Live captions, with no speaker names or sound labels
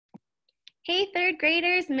Hey third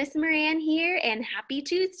graders, Miss Moran here and happy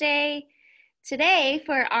Tuesday. Today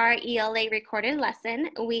for our ELA recorded lesson,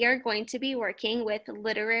 we are going to be working with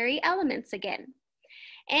literary elements again.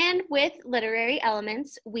 And with literary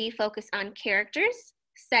elements, we focus on characters,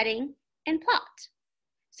 setting, and plot.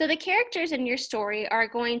 So the characters in your story are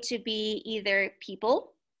going to be either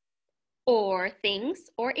people or things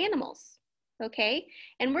or animals. Okay?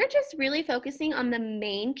 And we're just really focusing on the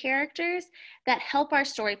main characters that help our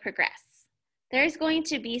story progress. There's going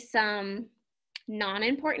to be some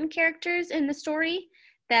non-important characters in the story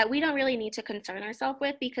that we don't really need to concern ourselves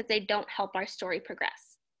with because they don't help our story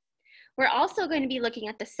progress. We're also going to be looking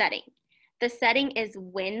at the setting. The setting is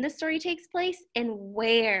when the story takes place and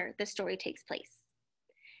where the story takes place.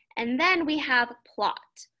 And then we have plot.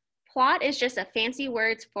 Plot is just a fancy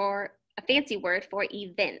word for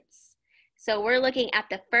events. So we're looking at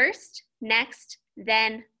the first, next,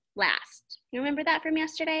 then last. You remember that from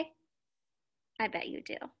yesterday? I bet you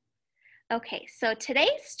do. Okay, so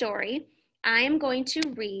today's story, I am going to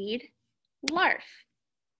read Larf.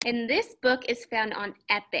 And this book is found on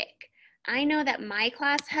Epic. I know that my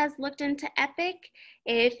class has looked into Epic.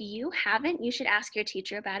 If you haven't, you should ask your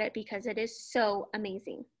teacher about it because it is so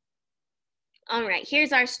amazing. All right,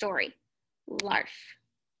 here's our story, Larf.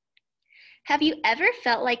 Have you ever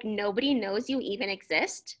felt like nobody knows you even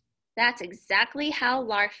exist? That's exactly how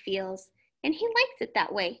Larf feels, and he likes it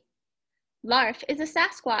that way. Larf is a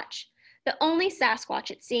Sasquatch, the only Sasquatch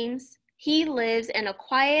it seems. He lives a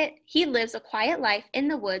quiet life in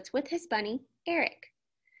the woods with his bunny, Eric.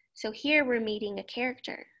 So here we're meeting a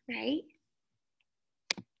character, right?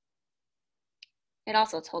 It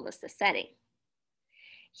also told us the setting.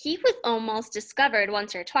 He was almost discovered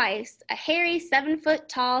once or twice. A hairy,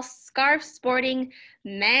 7-foot-tall, scarf-sporting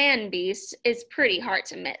man-beast is pretty hard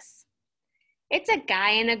to miss. It's a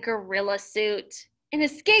guy in a gorilla suit. An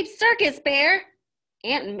escaped circus bear?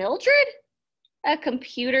 Aunt Mildred? A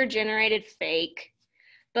computer-generated fake.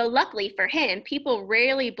 But luckily for him, people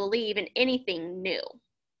rarely believe in anything new.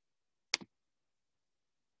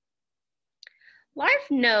 Larf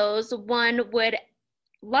knows no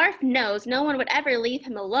one would ever leave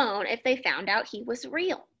him alone if they found out he was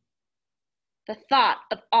real. The thought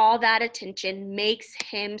of all that attention makes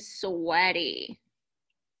him sweaty.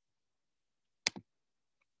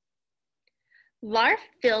 Larf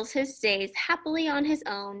fills his days happily on his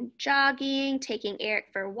own, jogging, taking Eric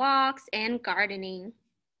for walks, and gardening.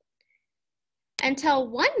 Until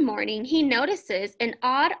one morning, he notices an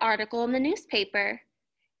odd article in the newspaper.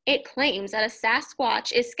 It claims that a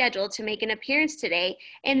Sasquatch is scheduled to make an appearance today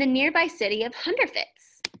in the nearby city of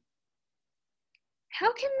Hunderfits.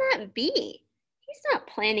 How can that be? He's not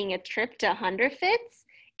planning a trip to Hunderfits,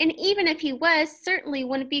 and even if he was, certainly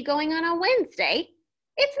wouldn't be going on a Wednesday.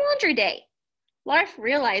 It's laundry day. Larf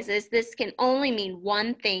realizes this can only mean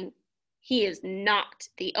one thing. He is not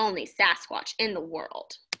the only Sasquatch in the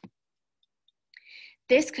world.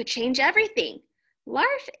 This could change everything.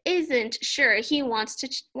 Larf isn't sure he wants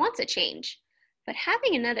a change, but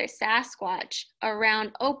having another Sasquatch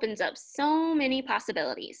around opens up so many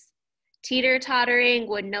possibilities. Teeter-tottering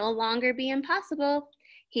would no longer be impossible.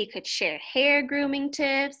 He could share hair grooming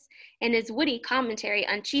tips, and his witty commentary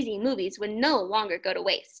on cheesy movies would no longer go to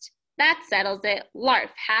waste. That settles it. Larf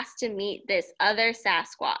has to meet this other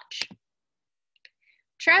Sasquatch.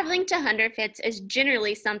 Traveling to Hunderfits is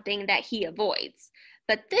generally something that he avoids,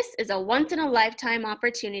 but this is a once-in-a-lifetime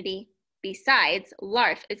opportunity. Besides,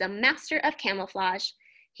 Larf is a master of camouflage.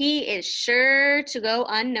 He is sure to go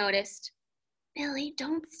unnoticed. Billy,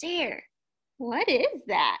 don't stare. What is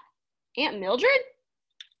that? Aunt Mildred?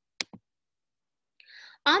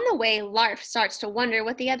 On the way, Larf starts to wonder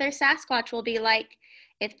what the other Sasquatch will be like.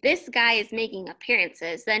 If this guy is making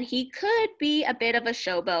appearances, then he could be a bit of a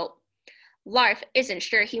showboat. Larf isn't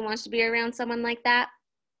sure he wants to be around someone like that.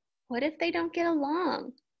 What if they don't get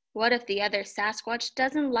along? What if the other Sasquatch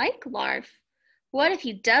doesn't like Larf? What if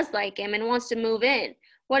he does like him and wants to move in?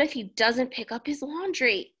 What if he doesn't pick up his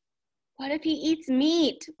laundry? What if he eats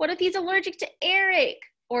meat? What if he's allergic to Eric?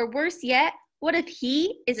 Or worse yet, what if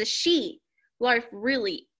he is a she? Larf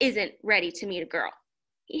really isn't ready to meet a girl.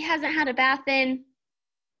 He hasn't had a bath in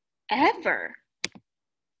ever.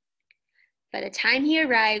 By the time he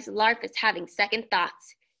arrives, Larf is having second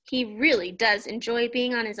thoughts. He really does enjoy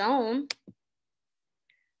being on his own.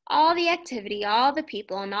 All the activity, all the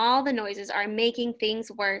people, and all the noises are making things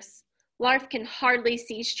worse. Larf can hardly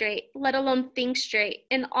see straight, let alone think straight,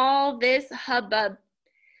 in all this hubbub.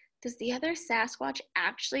 Does the other Sasquatch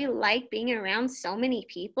actually like being around so many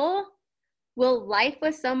people? Will life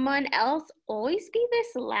with someone else always be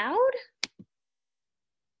this loud?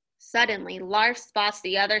 Suddenly, Larf spots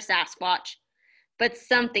the other Sasquatch, but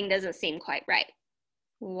something doesn't seem quite right.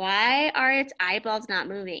 Why are its eyeballs not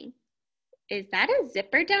moving? Is that a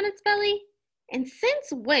zipper down its belly? And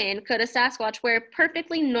since when could a Sasquatch wear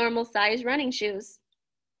perfectly normal sized running shoes?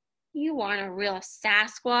 You aren't a real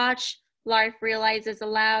Sasquatch, Larf realizes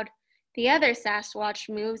aloud. The other Sasquatch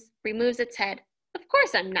removes its head. Of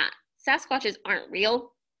course I'm not. Sasquatches aren't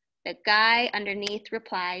real. The guy underneath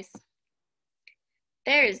replies.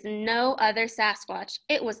 There is no other Sasquatch.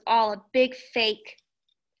 It was all a big fake.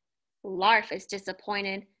 Larf is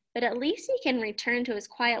disappointed, but at least he can return to his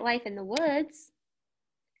quiet life in the woods.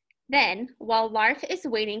 Then, while Larf is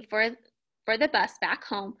waiting for the bus back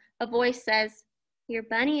home, a voice says, Your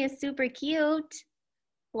bunny is super cute.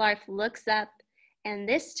 Larf looks up, and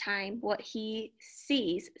this time what he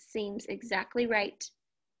sees seems exactly right.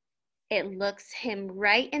 It looks him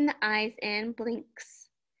right in the eyes and blinks.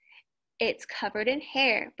 It's covered in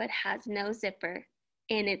hair but has no zipper,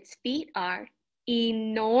 and its feet are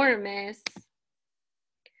enormous.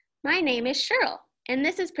 My name is Cheryl, and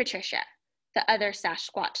this is Patricia, the other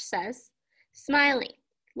Sasquatch says, smiling.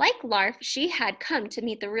 Like Larf, she had come to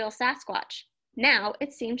meet the real Sasquatch. Now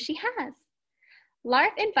it seems she has.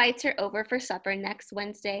 Larf invites her over for supper next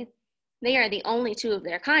Wednesday. They are the only two of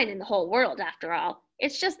their kind in the whole world, after all.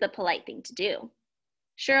 It's just the polite thing to do.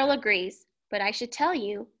 Cheryl agrees, but I should tell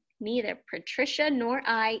you, neither Patricia nor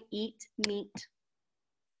I eat meat.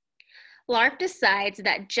 Larf decides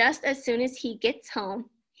that just as soon as he gets home,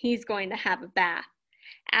 he's going to have a bath.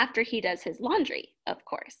 After he does his laundry, of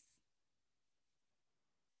course.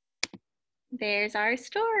 There's our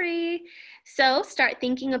story. So start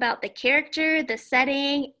thinking about the character, the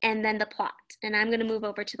setting, and then the plot. And I'm going to move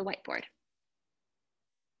over to the whiteboard.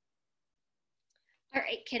 All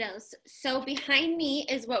right, kiddos. So behind me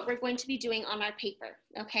is what we're going to be doing on our paper,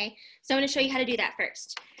 okay? So I'm going to show you how to do that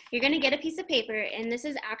first. You're going to get a piece of paper, and this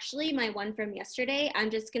is actually my one from yesterday. I'm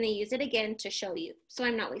just going to use it again to show you, so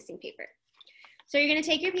I'm not wasting paper. So you're going to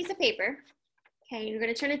take your piece of paper, okay? You're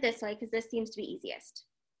going to turn it this way because this seems to be easiest.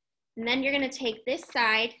 And then you're going to take this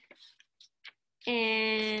side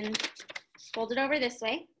and fold it over this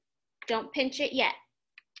way. Don't pinch it yet.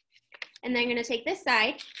 And then you're going to take this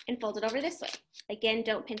side and fold it over this way. Again,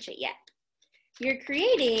 don't pinch it yet. You're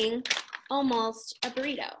creating almost a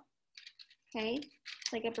burrito, okay?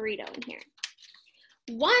 It's like a burrito in here.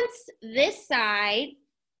 Once this side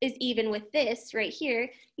is even with this right here,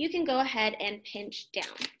 you can go ahead and pinch down.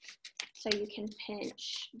 So you can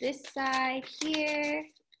pinch this side here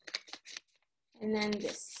and then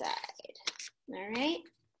this side, all right?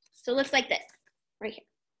 So it looks like this, right here.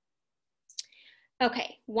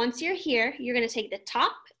 Okay, once you're here, you're gonna take the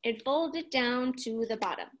top and fold it down to the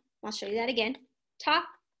bottom. I'll show you that again. Top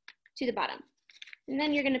to the bottom. And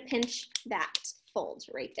then you're gonna pinch that fold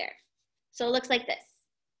right there. So it looks like this.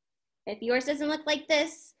 If yours doesn't look like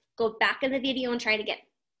this, go back in the video and try it again,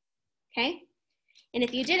 okay? And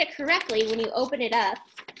if you did it correctly, when you open it up,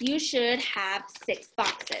 you should have 6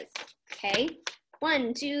 boxes, okay?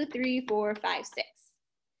 1, 2, 3, 4, 5, 6.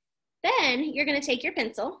 Then you're gonna take your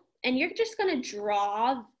pencil and you're just gonna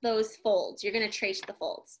draw those folds. You're gonna trace the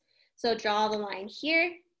folds. So draw the line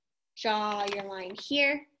here, draw your line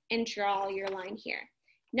here, and draw your line here.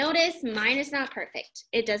 Notice mine is not perfect.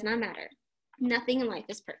 It does not matter. Nothing in life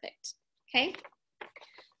is perfect, okay?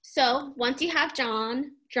 So once you have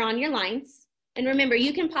drawn your lines, and remember,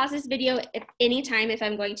 you can pause this video at any time if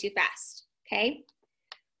I'm going too fast, okay?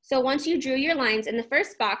 So once you drew your lines, in the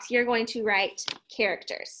first box, you're going to write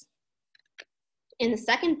characters. In the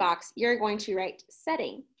second box, you're going to write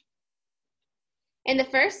setting. In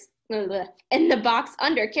the box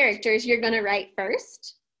under characters, you're going to write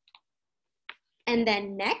first, and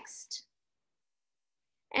then next,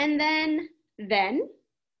 and then,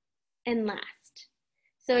 and last.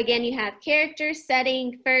 So again, you have character,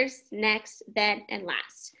 setting, first, next, then, and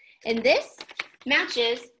last. And this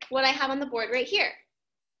matches what I have on the board right here.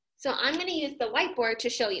 So I'm going to use the whiteboard to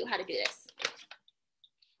show you how to do this.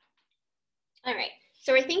 All right,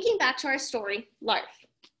 so we're thinking back to our story, Larf.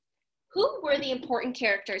 Who were the important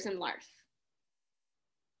characters in Larf?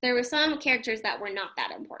 There were some characters that were not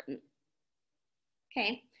that important.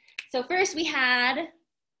 Okay, so first we had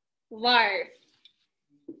Larf.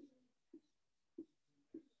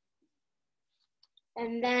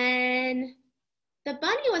 And then the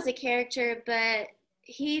bunny was a character, but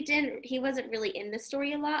he wasn't really in the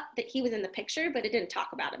story a lot. That he was in the picture, but it didn't talk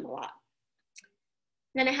about him a lot.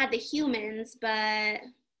 Then I had the humans, but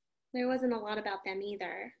there wasn't a lot about them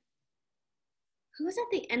either. Who was at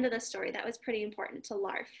the end of the story that was pretty important to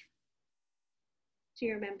Larf? Do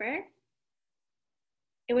you remember?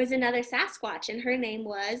 It was another Sasquatch, and her name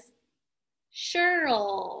was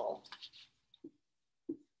Cheryl.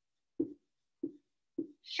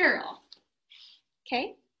 Cheryl.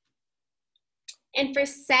 Okay? And for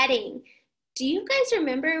setting, do you guys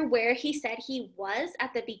remember where he said he was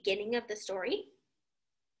at the beginning of the story?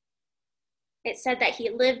 It said that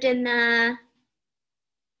he lived in the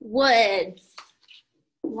woods.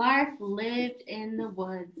 Larf lived in the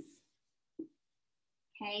woods.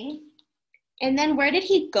 Okay? And then where did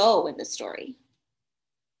he go in the story?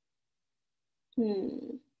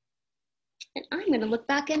 And I'm going to look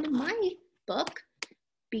back into my book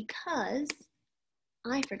because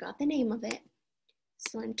I forgot the name of it.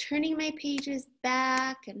 So I'm turning my pages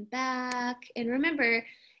back and back. And remember,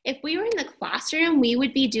 if we were in the classroom, we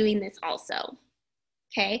would be doing this also.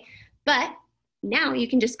 Okay? But now you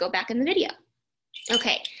can just go back in the video.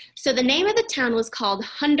 Okay, so the name of the town was called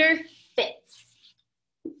Hunder Fitz.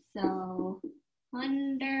 So,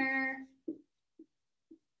 Hunder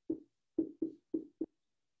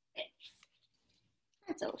Fitz.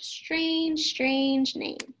 That's a strange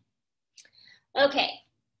name. Okay,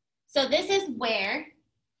 so this is where,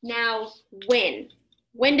 now when?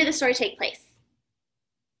 When did the story take place?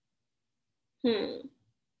 Do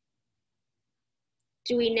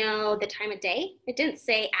we know the time of day? It didn't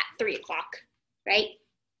say at 3 o'clock, right?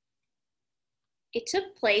 It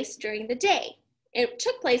took place during the day. It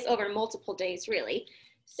took place over multiple days, really.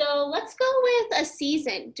 So let's go with a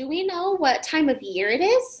season. Do we know what time of year it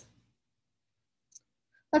is?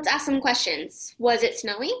 Let's ask some questions. Was it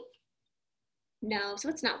snowing? No, so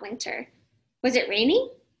it's not winter. Was it raining?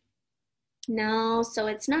 No, so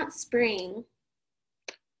it's not spring.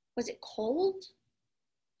 Was it cold?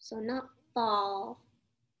 So not fall.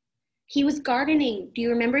 He was gardening. Do you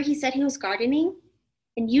remember he said he was gardening?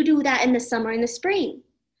 And you do that in the summer and the spring.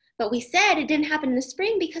 But we said it didn't happen in the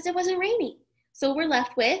spring because it wasn't raining. So we're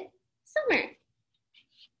left with summer.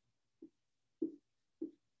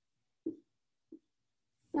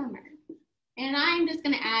 Summer. And I'm just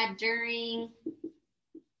going to add during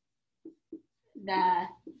the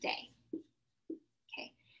day.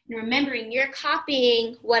 Okay. And remembering, you're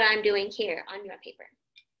copying what I'm doing here on your paper.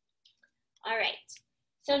 All right.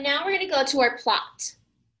 So now we're going to go to our plot.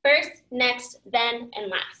 First, next, then,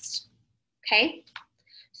 and last. Okay?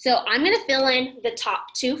 So I'm going to fill in the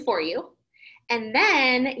top 2 for you. And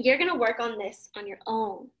then you're going to work on this on your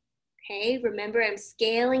own. Okay? Remember, I'm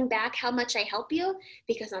scaling back how much I help you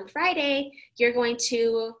because on Friday, I'm going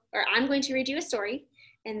to read you a story.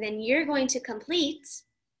 And then you're going to complete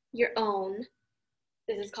your own,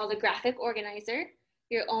 this is called a graphic organizer,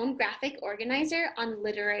 your own graphic organizer on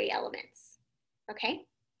literary elements. Okay?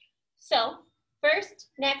 So, first,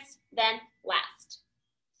 next, then, last.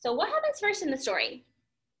 So what happens first in the story?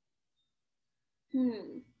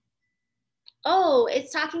 Oh,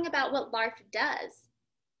 it's talking about what Larf does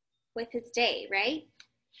with his day, right?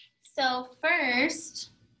 So first,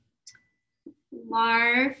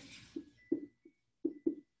 Larf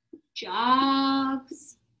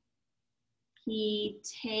jogs. He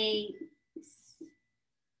takes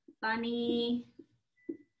Bunny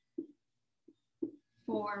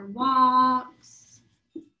for walks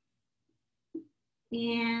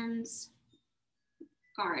and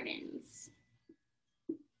gardens.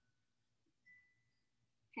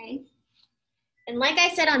 Okay. And like I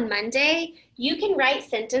said on Monday, you can write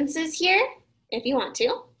sentences here if you want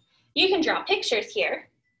to. You can draw pictures here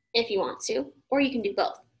if you want to, or you can do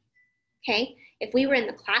both. Okay. If we were in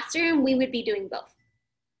the classroom, we would be doing both.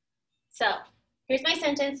 So here's my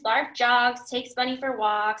sentence. Larf jogs, takes Bunny for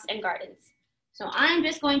walks, and gardens. So I'm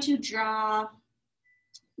just going to draw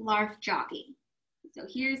Larf jogging. So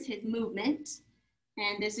here's his movement.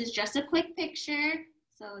 And this is just a quick picture.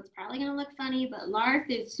 So it's probably going to look funny, but Larf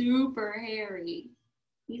is super hairy.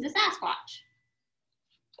 He's a Sasquatch.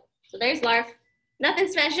 So there's Larf. Nothing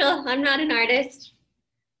special. I'm not an artist.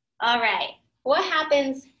 All right. What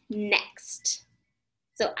happens next?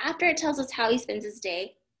 So after it tells us how he spends his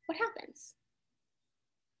day, what happens?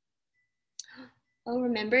 Oh,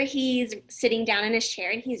 remember he's sitting down in his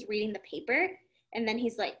chair and he's reading the paper. And then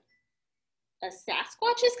he's like, a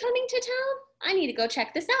Sasquatch is coming to town? I need to go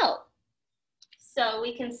check this out. So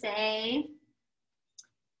we can say,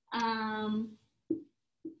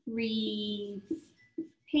 reads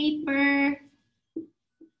paper,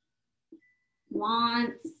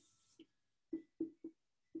 wants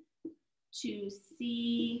to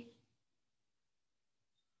see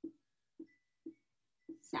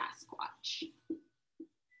Sasquatch.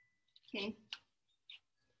 Okay.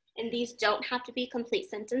 And these don't have to be complete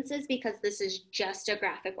sentences because this is just a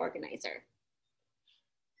graphic organizer.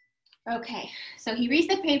 Okay, so he reads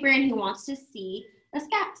the paper and he wants to see a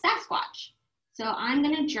Sasquatch. So I'm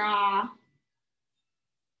gonna draw,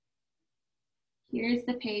 here's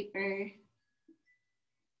the paper,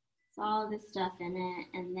 it's all this stuff in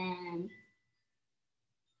it, and then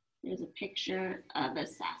there's a picture of a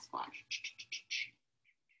Sasquatch.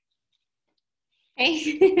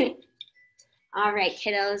 Okay. All right,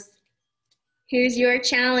 kiddos. Here's your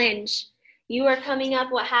challenge. You are coming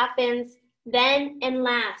up what happens then and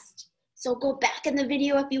last. So go back in the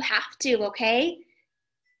video if you have to, okay?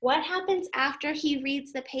 What happens after he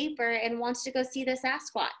reads the paper and wants to go see the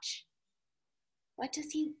Sasquatch? What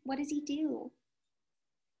does he do?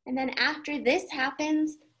 And then after this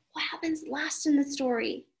happens, what happens last in the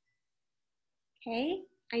story? Okay?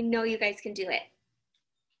 I know you guys can do it.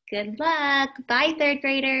 Good luck. Bye, third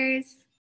graders.